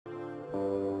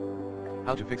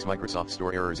How to fix Microsoft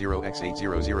Store error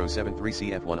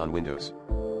 0x80073cf1 on Windows.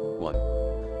 1.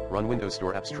 Run Windows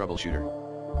Store apps troubleshooter.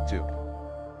 2.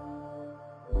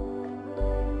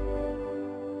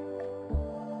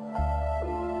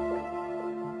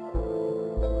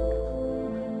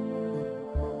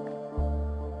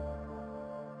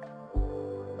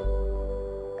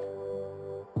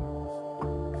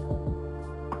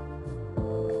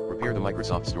 Repair the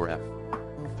Microsoft Store app.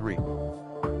 3.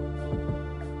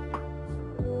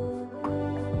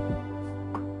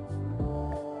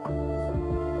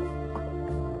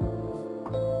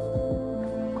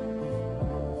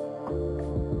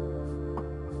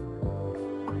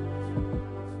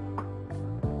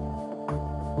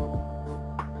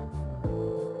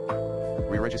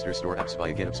 Re-register store apps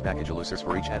via GetApps package alerts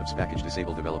for each apps package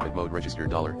disable development mode register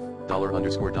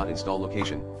 $_install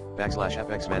location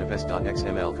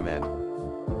 \fxmanifest.xml command.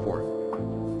 4.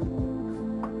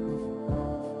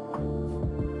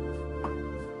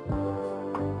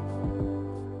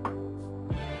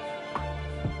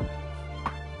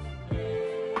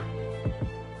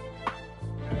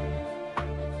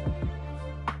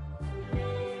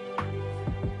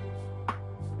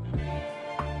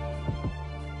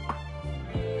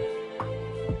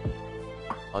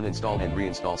 Uninstall and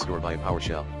reinstall store via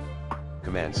PowerShell.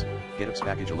 Commands: GetApps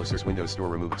package alerts Windows Store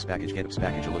remove apps package GetApps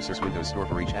package alerts Windows Store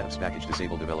for each apps package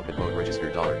disable development mode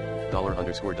register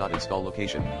 $_install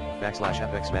location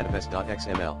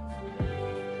 \fxmanifest.xml.